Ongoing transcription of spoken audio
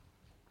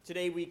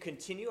Today we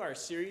continue our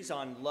series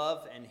on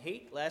love and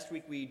hate. Last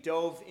week we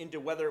dove into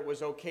whether it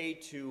was okay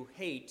to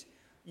hate.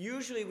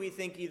 Usually we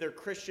think either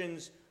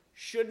Christians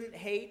shouldn't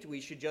hate, we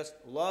should just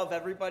love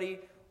everybody,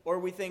 or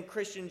we think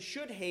Christians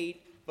should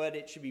hate, but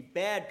it should be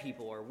bad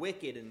people or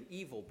wicked and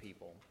evil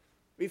people.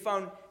 We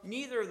found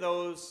neither of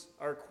those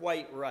are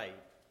quite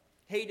right.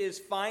 Hate is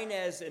fine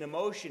as an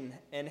emotion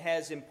and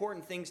has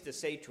important things to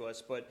say to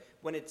us, but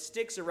when it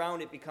sticks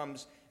around, it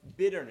becomes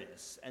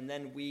bitterness, and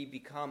then we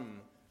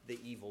become the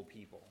evil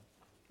people.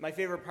 My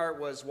favorite part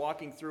was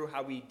walking through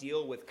how we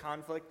deal with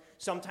conflict.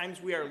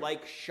 Sometimes we are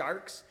like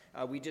sharks.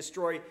 We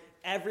destroy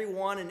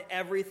everyone and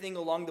everything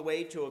along the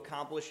way to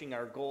accomplishing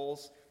our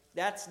goals.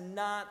 That's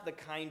not the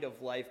kind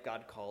of life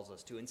God calls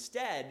us to.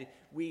 Instead,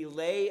 we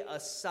lay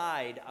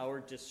aside our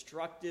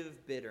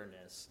destructive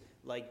bitterness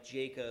like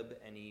Jacob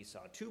and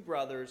Esau, two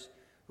brothers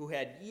who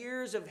had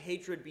years of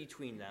hatred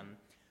between them,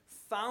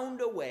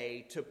 found a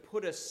way to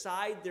put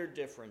aside their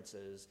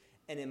differences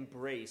and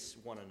embrace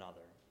one another.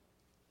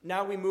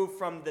 Now we move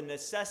from the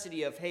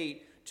necessity of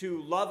hate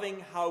to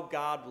loving how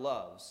God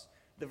loves.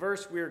 The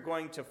verse we're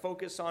going to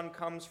focus on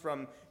comes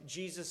from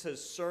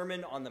Jesus'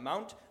 Sermon on the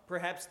Mount,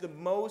 perhaps the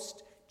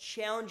most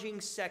challenging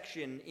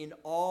section in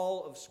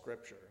all of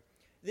Scripture.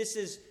 This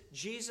is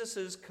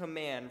Jesus'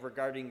 command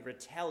regarding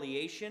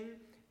retaliation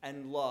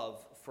and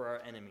love for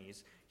our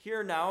enemies.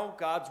 Hear now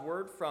God's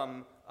word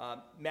from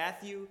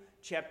Matthew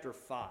chapter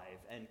 5,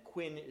 and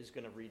Quinn is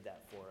going to read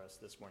that for us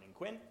this morning.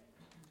 Quinn?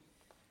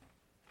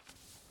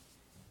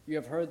 You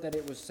have heard that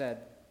it was said,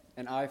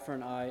 an eye for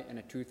an eye and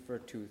a tooth for a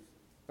tooth.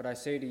 But I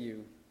say to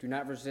you, do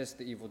not resist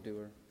the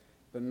evildoer.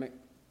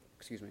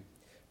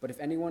 But if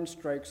anyone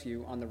strikes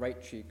you on the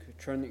right cheek,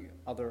 turn the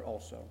other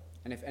also.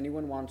 And if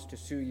anyone wants to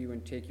sue you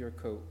and take your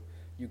coat,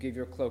 you give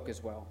your cloak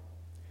as well.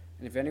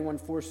 And if anyone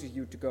forces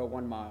you to go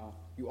 1 mile,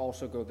 you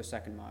also go the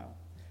 2nd mile.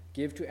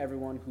 Give to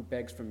everyone who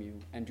begs from you,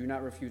 and do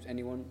not refuse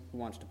anyone who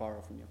wants to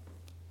borrow from you.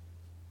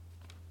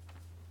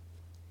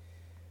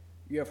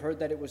 You have heard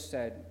that it was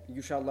said,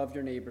 you shall love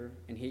your neighbor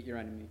and hate your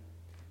enemy.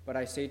 But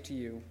I say to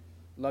you,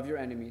 love your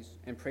enemies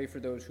and pray for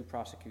those who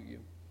prosecute you,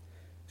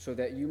 so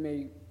that you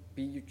may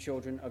be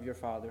children of your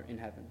Father in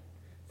heaven.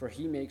 For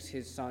he makes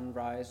his sun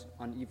rise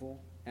on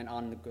evil and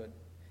on the good,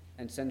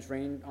 and sends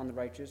rain on the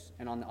righteous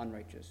and on the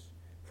unrighteous.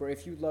 For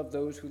if you love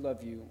those who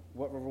love you,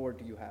 what reward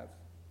do you have?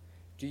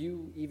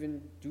 Do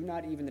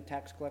not even the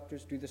tax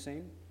collectors do the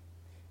same?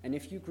 And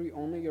if you greet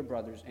only your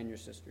brothers and your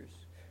sisters,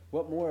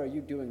 what more are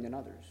you doing than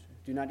others?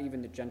 Do not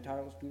even the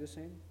Gentiles do the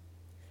same?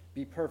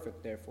 Be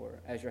perfect,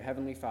 therefore, as your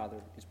heavenly Father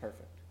is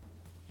perfect.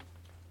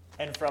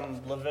 And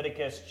from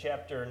Leviticus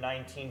chapter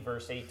 19,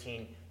 verse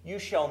 18, you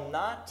shall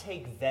not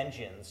take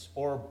vengeance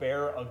or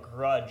bear a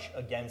grudge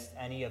against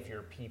any of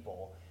your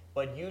people,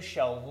 but you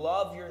shall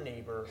love your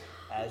neighbor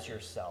as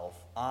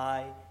yourself.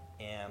 I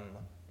am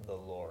the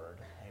Lord.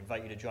 I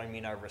invite you to join me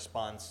in our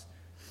response.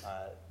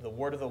 The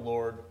word of the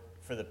Lord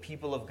for the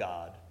people of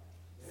God.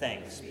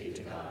 Thanks be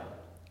to God.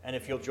 And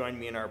if you'll join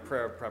me in our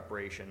prayer of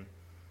preparation,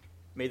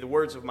 may the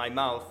words of my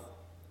mouth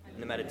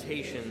and the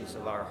meditations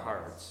of our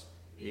hearts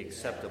be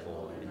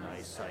acceptable in thy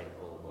sight,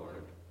 O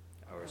Lord,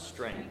 our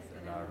strength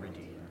and our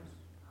Redeemer.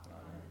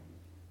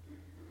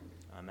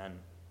 Amen. Amen.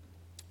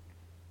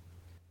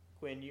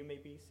 Quinn, you may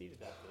be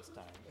seated at this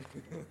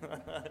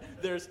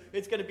time.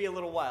 It's going to be a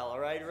little while, all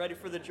right? Ready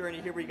for the journey?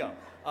 Here we go.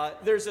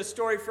 There's a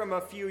story from a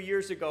few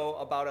years ago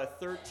about a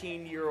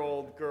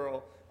 13-year-old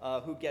girl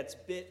who gets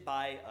bit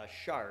by a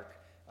shark.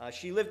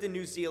 She lived in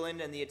New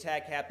Zealand, and the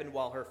attack happened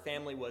while her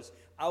family was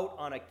out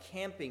on a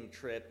camping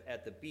trip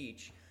at the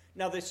beach.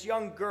 Now, this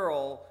young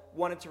girl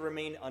wanted to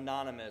remain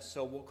anonymous,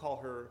 so we'll call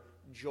her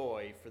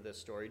Joy for this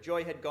story.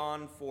 Joy had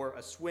gone for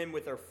a swim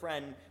with her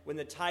friend when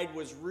the tide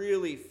was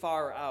really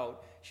far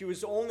out. She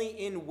was only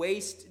in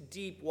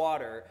waist-deep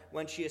water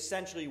when she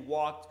essentially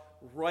walked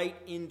right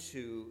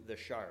into the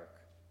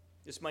shark.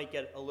 This might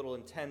get a little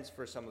intense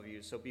for some of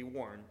you, so be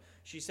warned.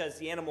 She says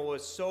the animal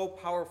was so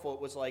powerful it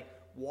was like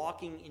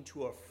walking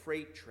into a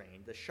freight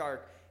train. The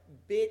shark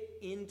bit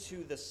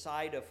into the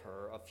side of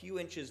her, a few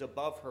inches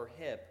above her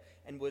hip,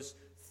 and was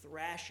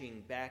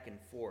thrashing back and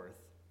forth.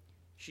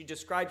 She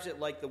describes it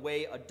like the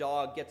way a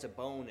dog gets a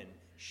bone and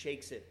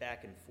shakes it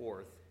back and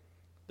forth.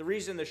 The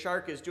reason the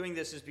shark is doing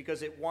this is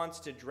because it wants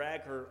to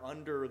drag her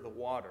under the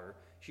water.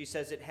 She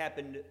says it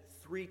happened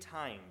 3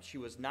 times. She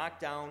was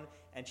knocked down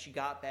and she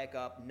got back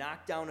up,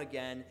 knocked down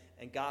again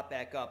and got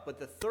back up. But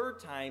the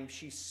 3rd time,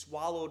 she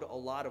swallowed a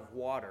lot of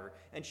water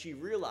and she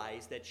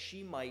realized that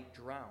she might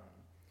drown.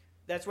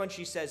 That's when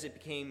she says it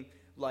became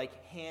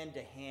like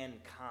hand-to-hand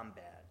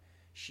combat.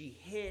 She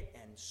hit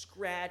and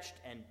scratched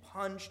and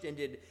punched and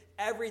did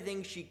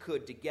everything she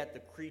could to get the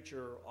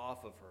creature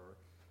off of her.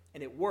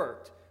 And it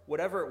worked.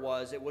 Whatever it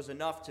was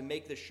enough to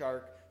make the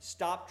shark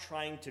stop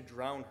trying to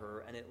drown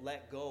her, and it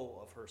let go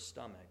of her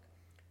stomach.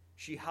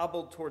 She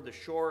hobbled toward the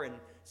shore and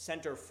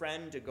sent her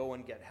friend to go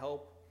and get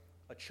help.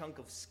 A chunk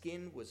of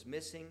skin was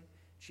missing.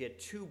 She had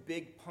 2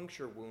 big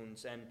puncture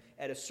wounds, and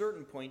at a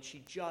certain point,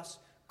 she just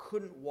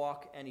couldn't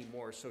walk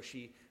anymore, so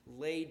she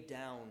laid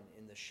down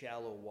in the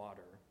shallow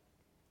water.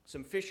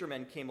 Some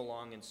fishermen came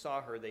along and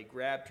saw her. They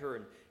grabbed her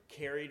and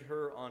carried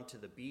her onto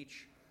the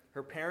beach.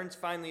 Her parents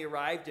finally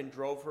arrived and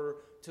drove her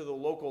to the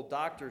local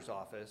doctor's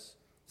office.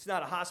 It's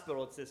not a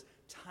hospital, it's this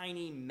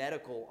tiny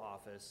medical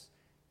office.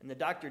 And the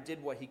doctor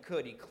did what he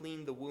could. He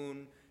cleaned the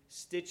wound,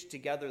 stitched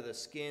together the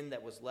skin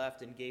that was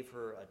left, and gave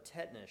her a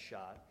tetanus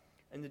shot.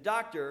 And the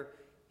doctor,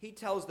 he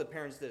tells the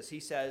parents this. He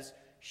says,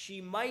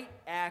 she might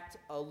act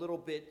a little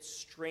bit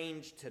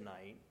strange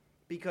tonight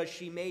because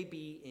she may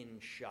be in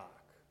shock.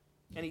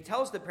 And he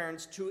tells the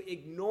parents to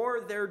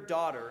ignore their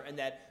daughter and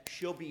that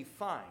she'll be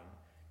fine.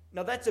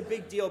 Now that's a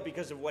big deal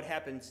because of what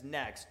happens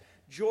next.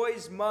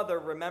 Joy's mother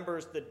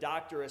remembers the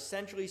doctor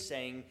essentially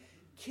saying,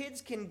 kids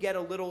can get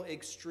a little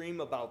extreme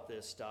about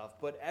this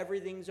stuff, but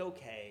everything's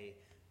okay.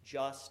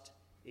 Just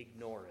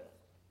ignore it.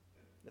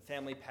 The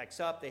family packs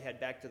up. They head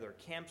back to their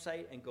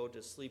campsite and go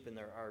to sleep in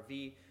their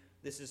RV.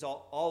 This is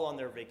all on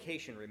their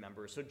vacation,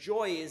 remember. So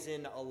Joy is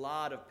in a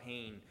lot of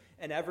pain,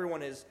 and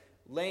everyone is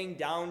laying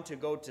down to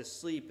go to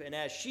sleep. And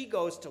as she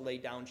goes to lay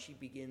down, she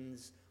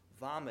begins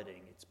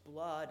vomiting. It's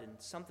blood and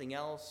something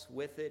else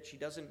with it. She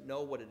doesn't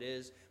know what it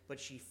is, but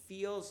she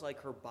feels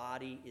like her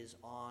body is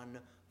on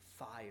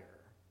fire.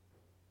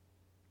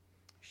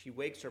 She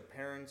wakes her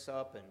parents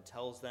up and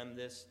tells them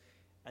this,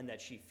 and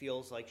that she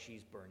feels like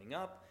she's burning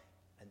up.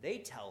 And they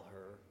tell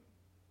her,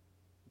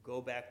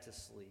 go back to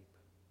sleep.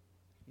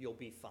 You'll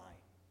be fine,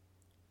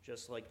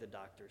 just like the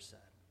doctor said.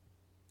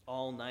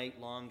 All night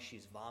long,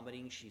 she's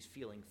vomiting. She's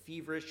feeling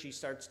feverish. She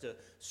starts to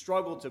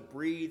struggle to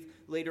breathe.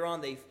 Later on,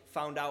 they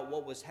found out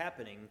what was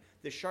happening.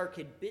 The shark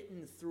had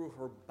bitten through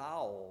her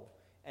bowel,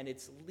 and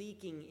it's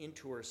leaking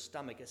into her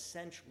stomach,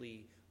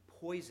 essentially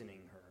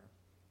poisoning her.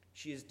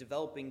 She is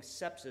developing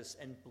sepsis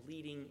and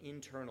bleeding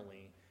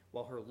internally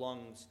while her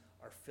lungs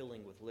are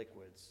filling with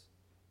liquids.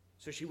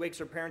 So she wakes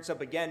her parents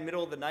up again,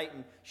 middle of the night,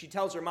 and she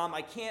tells her mom,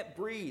 I can't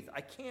breathe.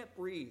 I can't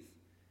breathe.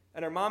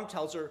 And her mom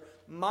tells her,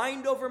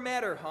 mind over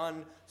matter,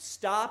 hon.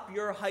 Stop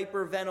your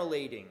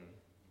hyperventilating.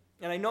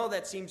 And I know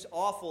that seems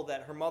awful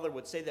that her mother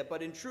would say that,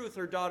 but in truth,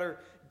 her daughter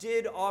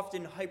did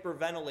often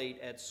hyperventilate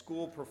at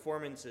school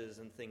performances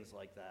and things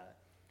like that.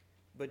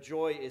 But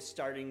Joy is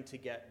starting to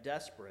get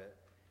desperate.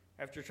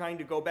 After trying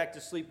to go back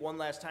to sleep one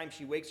last time,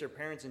 she wakes her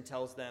parents and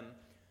tells them,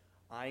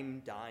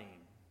 I'm dying.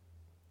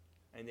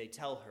 And they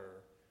tell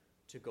her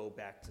to go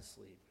back to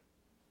sleep.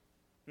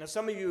 Now,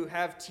 some of you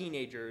have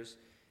teenagers,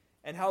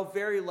 and how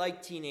very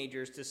like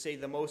teenagers to say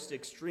the most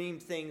extreme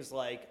things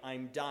like,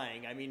 I'm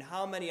dying. I mean,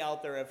 how many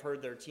out there have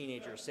heard their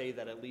teenager say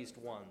that at least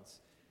once?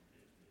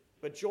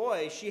 But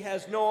Joy, she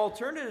has no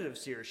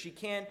alternatives here. She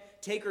can't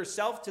take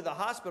herself to the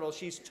hospital.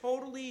 She's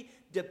totally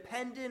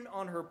dependent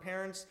on her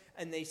parents,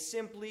 and they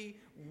simply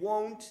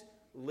won't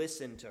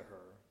listen to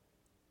her.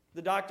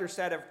 The doctor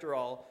said, after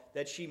all,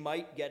 that she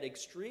might get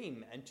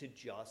extreme and to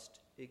just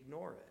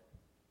ignore it.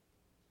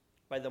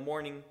 By the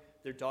morning,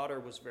 their daughter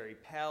was very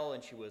pale,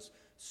 and she was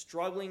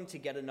struggling to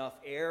get enough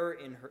air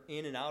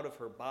in and out of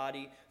her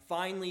body.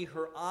 Finally,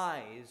 her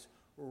eyes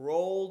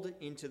rolled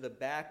into the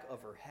back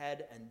of her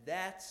head, and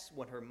that's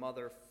when her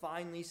mother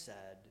finally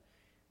said,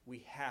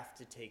 we have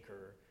to take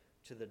her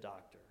to the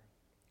doctor.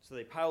 So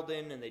they piled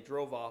in and they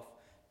drove off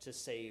to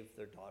save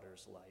their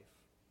daughter's life.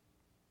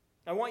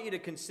 I want you to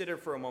consider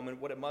for a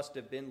moment what it must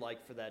have been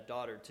like for that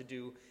daughter to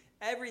do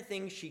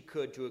everything she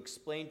could to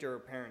explain to her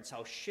parents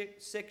how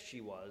sick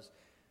she was,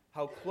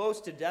 how close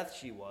to death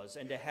she was,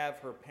 and to have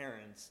her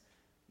parents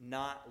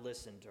not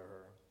listen to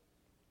her.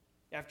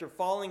 After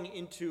falling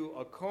into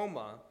a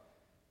coma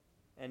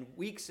and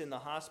weeks in the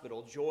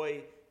hospital,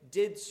 Joy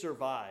did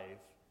survive,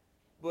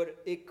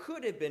 but it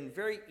could have been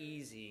very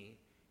easy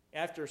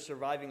after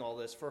surviving all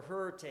this for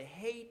her to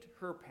hate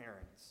her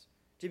parents,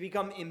 to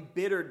become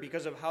embittered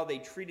because of how they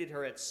treated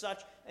her at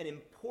such an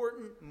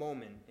important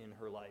moment in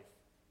her life.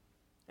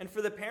 And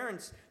for the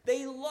parents,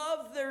 they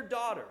loved their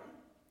daughter,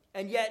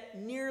 and yet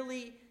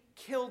nearly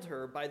killed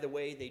her by the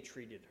way they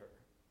treated her.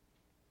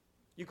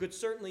 You could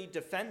certainly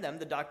defend them.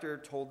 The doctor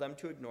told them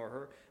to ignore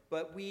her,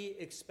 but we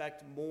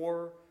expect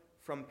more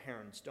from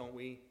parents, don't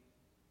we?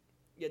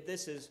 Yet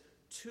this is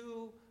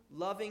two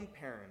loving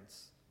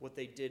parents, what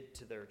they did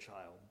to their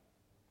child.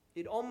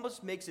 It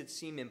almost makes it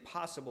seem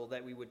impossible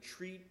that we would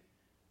treat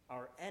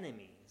our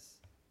enemies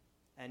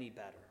any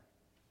better.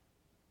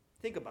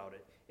 Think about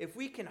it. If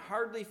we can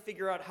hardly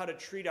figure out how to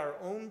treat our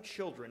own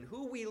children,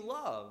 who we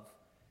love,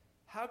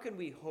 how can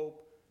we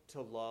hope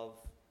to love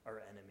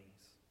our enemies?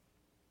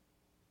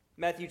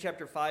 Matthew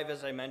chapter 5,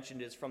 as I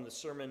mentioned, is from the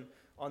Sermon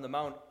on the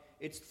Mount.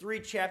 It's 3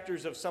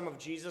 chapters of some of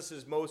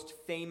Jesus' most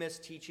famous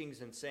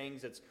teachings and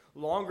sayings. It's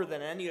longer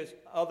than any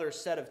other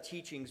set of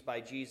teachings by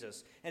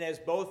Jesus, and has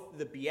both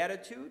the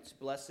Beatitudes,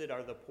 blessed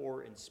are the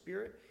poor in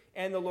spirit,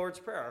 and the Lord's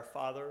Prayer, our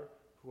Father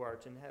who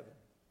art in heaven.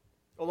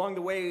 Along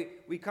the way,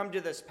 we come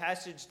to this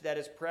passage that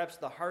is perhaps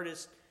the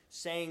hardest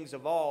sayings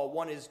of all.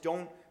 One is,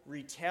 don't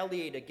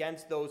retaliate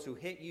against those who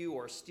hit you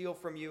or steal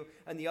from you,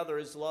 and the other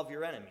is, love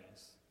your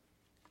enemies.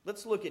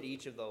 Let's look at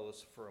each of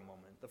those for a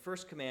moment. The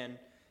first command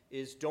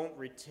is, don't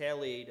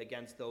retaliate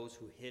against those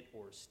who hit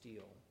or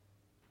steal.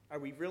 Are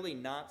we really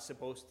not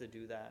supposed to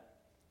do that?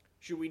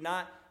 Should we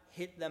not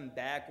hit them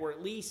back, or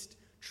at least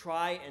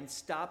try and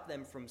stop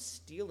them from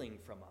stealing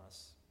from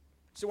us?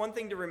 So one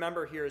thing to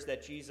remember here is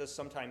that Jesus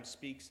sometimes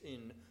speaks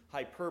in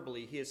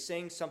hyperbole. He is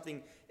saying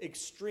something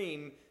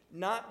extreme,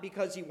 not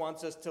because he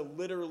wants us to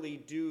literally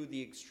do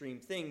the extreme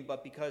thing,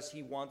 but because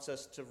he wants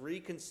us to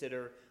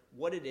reconsider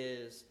what it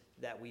is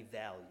that we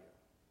value.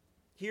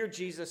 Here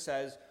Jesus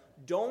says,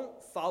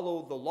 don't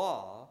follow the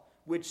law,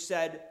 which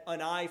said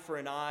an eye for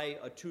an eye,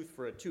 a tooth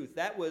for a tooth.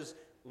 That was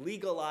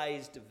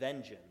legalized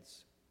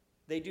vengeance.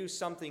 They do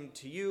something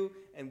to you,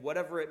 and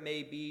whatever it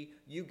may be,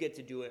 you get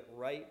to do it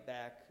right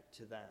back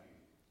to them.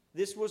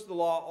 This was the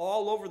law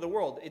all over the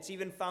world. It's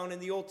even found in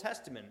the Old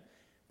Testament.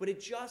 But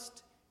it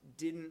just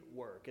didn't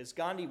work. As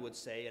Gandhi would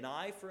say, an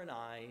eye for an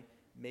eye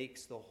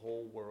makes the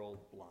whole world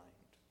blind.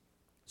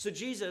 So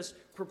Jesus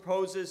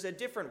proposes a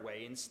different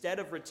way. Instead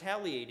of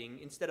retaliating,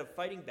 instead of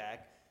fighting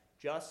back,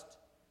 just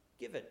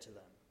give it to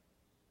them.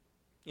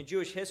 In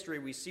Jewish history,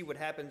 we see what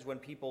happens when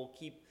people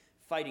keep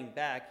fighting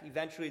back.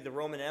 Eventually, the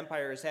Roman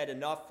Empire has had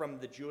enough from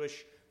the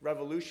Jewish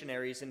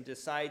revolutionaries and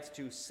decides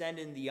to send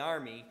in the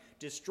army,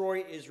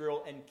 destroy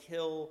Israel, and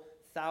kill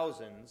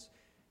thousands.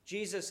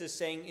 Jesus is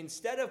saying,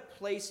 instead of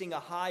placing a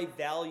high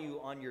value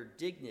on your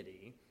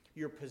dignity,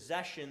 your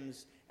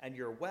possessions, and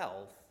your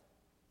wealth,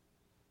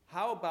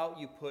 how about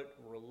you put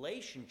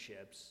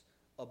relationships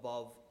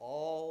above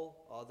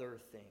all other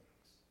things?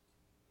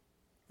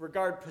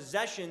 Regard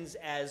possessions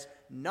as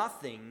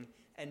nothing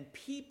and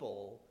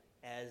people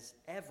as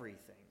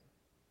everything.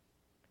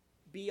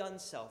 Be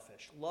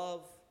unselfish.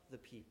 Love the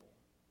people.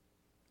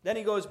 Then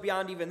he goes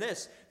beyond even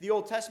this. The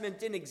Old Testament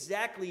didn't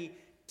exactly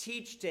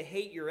teach to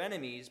hate your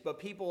enemies, but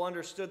people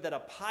understood that a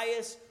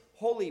pious,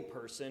 holy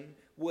person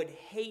would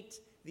hate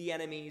the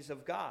enemies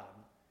of God.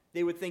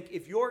 They would think,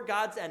 if you're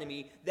God's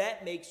enemy,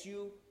 that makes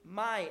you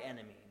my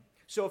enemy.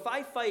 So if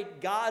I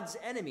fight God's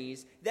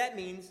enemies, that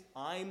means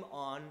I'm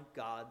on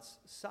God's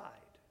side.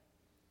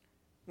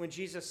 When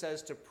Jesus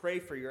says to pray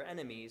for your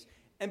enemies,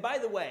 and by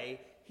the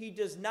way, he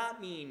does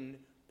not mean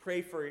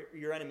pray for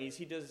your enemies.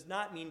 He does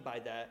not mean by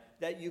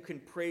that you can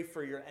pray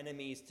for your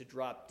enemies to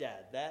drop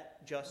dead.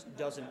 That just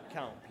doesn't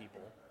count,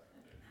 people.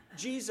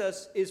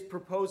 Jesus is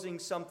proposing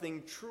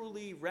something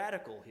truly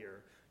radical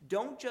here.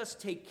 Don't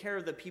just take care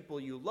of the people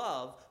you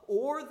love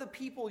or the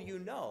people you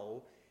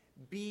know.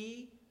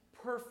 Be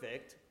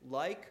perfect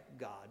like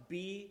God.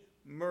 Be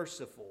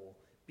merciful.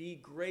 Be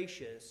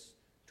gracious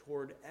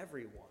toward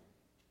everyone.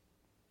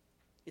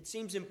 It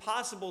seems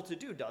impossible to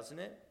do, doesn't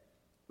it?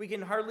 We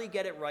can hardly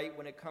get it right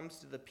when it comes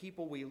to the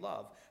people we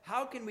love.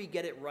 How can we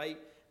get it right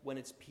when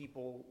it's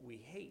people we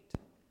hate?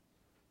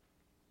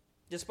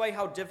 Despite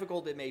how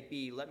difficult it may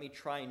be, let me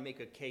try and make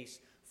a case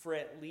for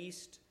at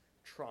least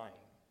trying.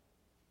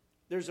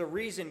 There's a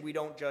reason we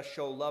don't just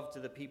show love to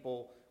the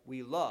people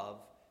we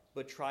love,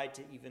 but try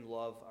to even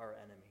love our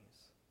enemies.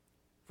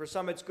 For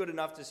some, it's good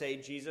enough to say,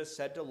 Jesus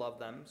said to love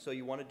them, so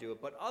you want to do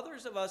it. But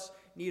others of us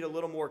need a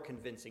little more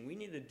convincing. We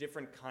need a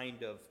different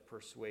kind of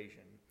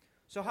persuasion.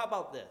 So how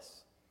about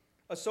this?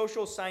 A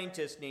social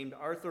scientist named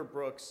Arthur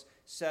Brooks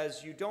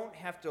says you don't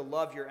have to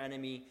love your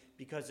enemy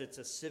because it's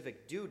a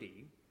civic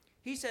duty.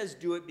 He says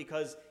do it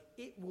because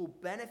it will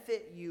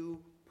benefit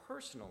you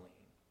personally.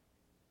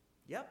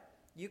 Yep,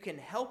 you can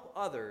help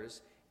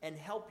others and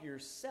help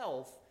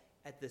yourself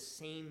at the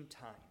same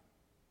time.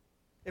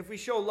 If we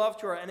show love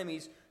to our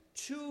enemies,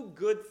 two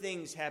good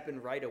things happen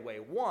right away.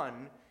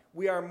 One,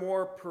 we are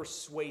more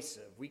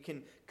persuasive. We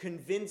can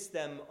convince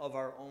them of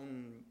our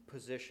own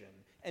position.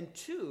 And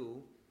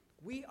two,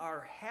 we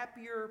are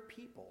happier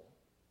people.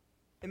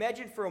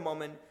 Imagine for a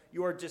moment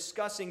you are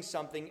discussing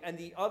something and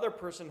the other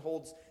person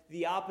holds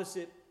the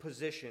opposite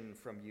position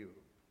from you.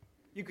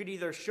 You could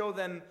either show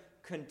them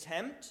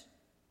contempt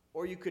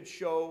or you could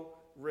show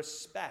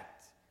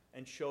respect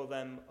and show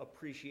them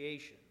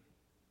appreciation.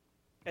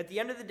 At the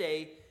end of the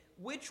day,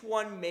 which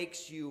one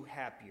makes you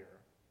happier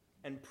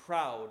and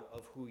proud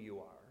of who you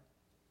are?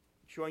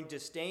 Showing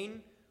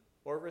disdain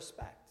or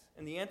respect?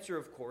 And the answer,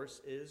 of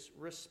course, is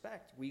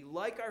respect. We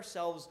like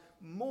ourselves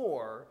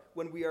more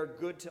when we are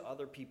good to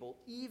other people,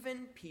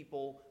 even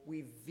people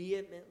we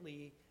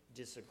vehemently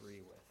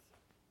disagree with.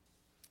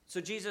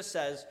 So Jesus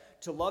says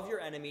to love your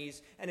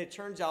enemies, and it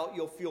turns out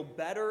you'll feel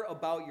better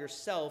about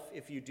yourself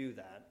if you do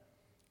that.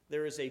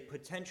 There is a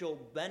potential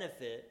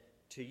benefit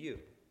to you.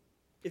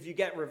 If you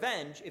get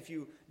revenge, if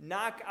you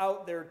knock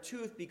out their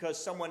tooth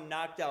because someone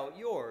knocked out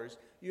yours,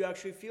 you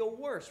actually feel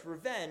worse.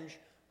 Revenge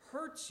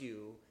hurts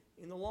you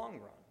in the long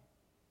run.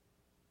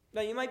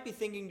 Now, you might be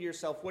thinking to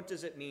yourself, what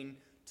does it mean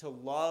to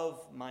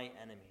love my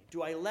enemy?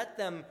 Do I let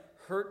them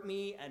hurt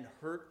me and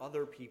hurt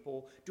other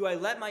people? Do I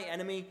let my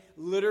enemy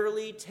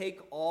literally take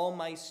all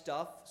my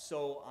stuff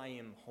so I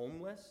am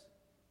homeless?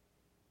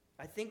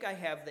 I think I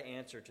have the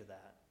answer to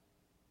that.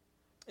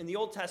 In the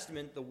Old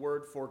Testament, the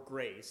word for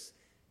grace,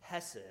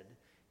 hesed,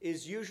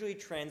 is usually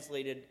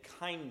translated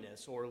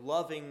kindness or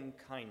loving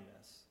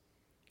kindness.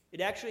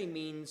 It actually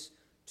means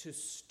to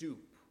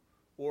stoop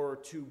or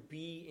to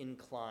be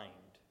inclined.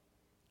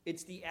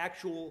 It's the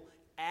actual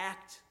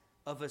act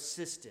of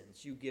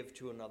assistance you give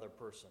to another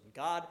person.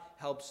 God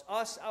helps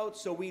us out,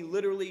 so we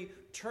literally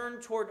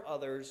turn toward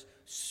others,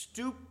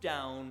 stoop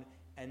down,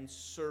 and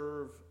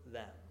serve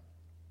them.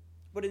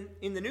 But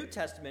in the New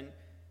Testament,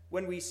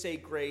 when we say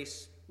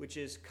grace, which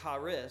is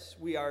charis,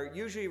 we are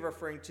usually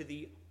referring to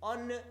the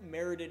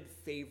unmerited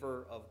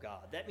favor of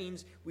God. That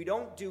means we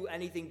don't do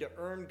anything to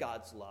earn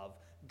God's love.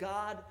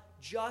 God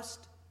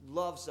just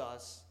loves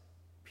us,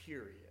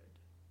 period.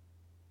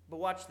 But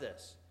watch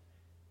this.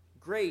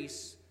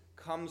 Grace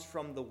comes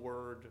from the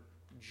word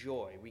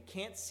joy. We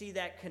can't see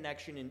that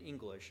connection in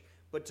English,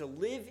 but to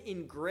live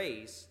in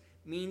grace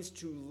means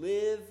to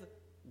live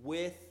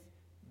with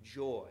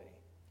joy.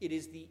 It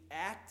is the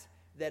act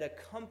that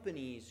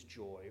accompanies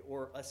joy,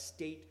 or a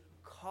state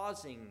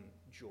causing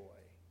joy.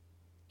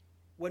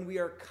 When we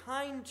are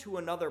kind to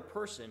another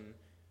person,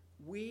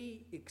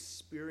 we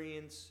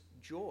experience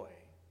joy.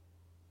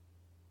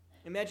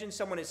 Imagine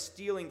someone is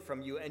stealing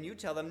from you and you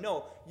tell them,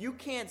 no, you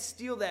can't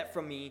steal that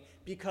from me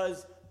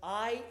because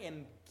I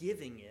am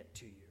giving it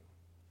to you.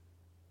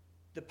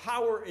 The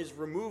power is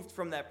removed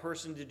from that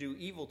person to do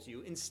evil to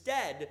you.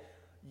 Instead,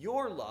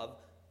 your love,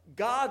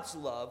 God's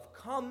love,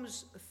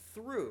 comes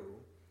through,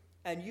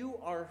 and you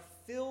are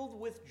filled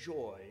with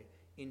joy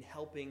in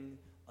helping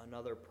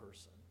another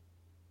person.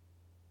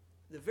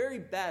 The very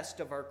best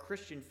of our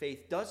Christian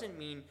faith doesn't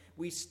mean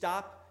we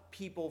stop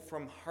people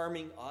from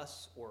harming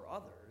us or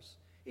others.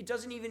 It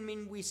doesn't even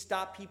mean we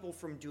stop people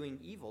from doing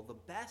evil. The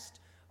best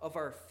of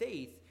our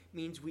faith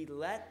means we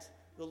let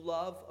the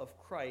love of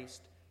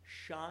Christ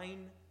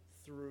shine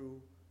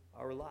through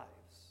our lives.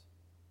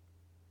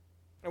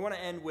 I want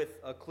to end with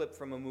a clip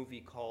from a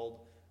movie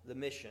called The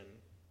Mission.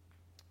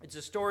 It's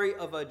a story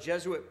of a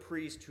Jesuit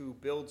priest who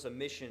builds a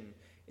mission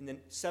in the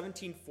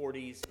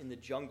 1740s in the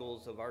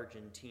jungles of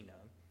Argentina.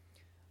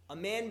 A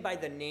man by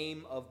the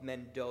name of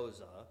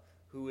Mendoza,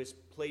 who is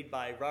played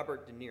by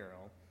Robert De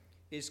Niro,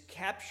 is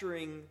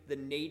capturing the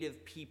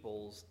native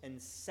peoples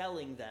and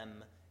selling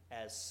them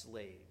as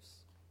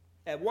slaves.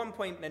 At one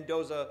point,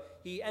 Mendoza,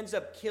 he ends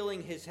up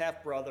killing his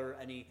half-brother,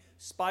 and he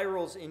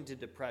spirals into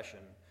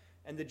depression.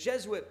 And the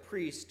Jesuit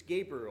priest,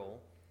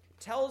 Gabriel,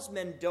 tells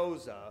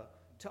Mendoza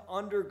to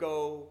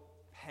undergo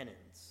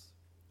penance,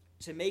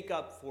 to make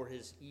up for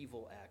his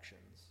evil actions.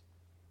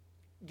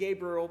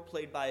 Gabriel,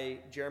 played by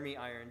Jeremy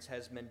Irons,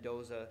 has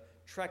Mendoza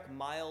trek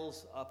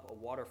miles up a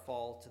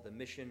waterfall to the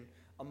mission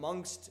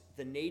amongst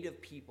the native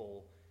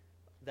people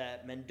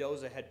that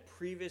Mendoza had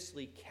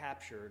previously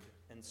captured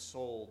and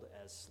sold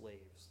as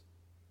slaves.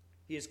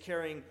 He is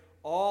carrying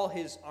all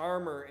his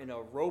armor in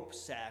a rope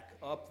sack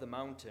up the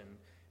mountain.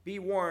 Be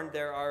warned,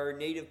 there are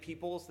native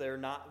peoples that are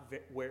not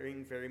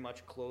wearing very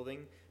much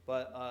clothing,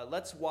 but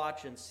let's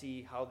watch and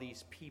see how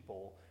these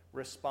people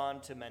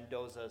respond to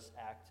Mendoza's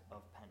act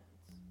of penance.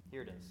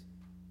 Here it is.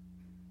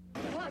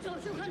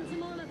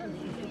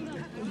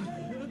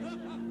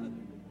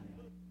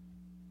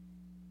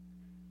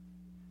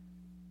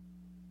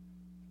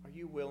 Are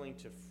you willing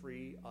to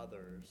free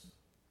others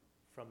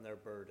from their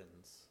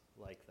burdens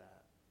like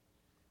that?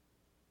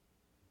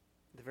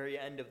 The very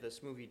end of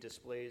this movie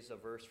displays a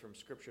verse from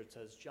Scripture. It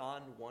says,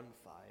 John 1:5,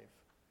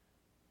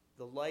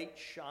 the light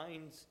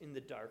shines in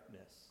the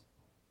darkness,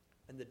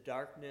 and the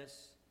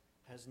darkness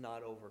has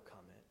not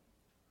overcome it.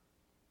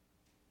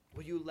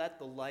 Will you let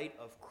the light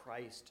of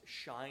Christ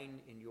shine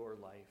in your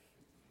life?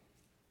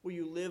 Will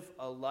you live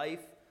a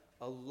life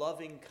of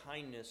loving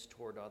kindness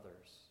toward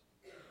others,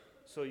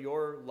 so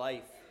your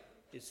life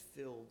is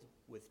filled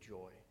with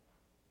joy?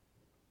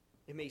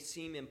 It may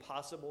seem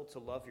impossible to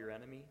love your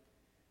enemy,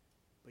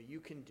 but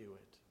you can do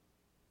it.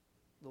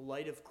 The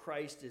light of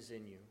Christ is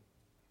in you.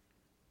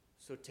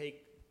 So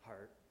take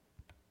heart.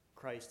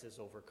 Christ has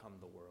overcome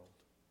the world.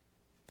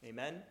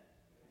 Amen.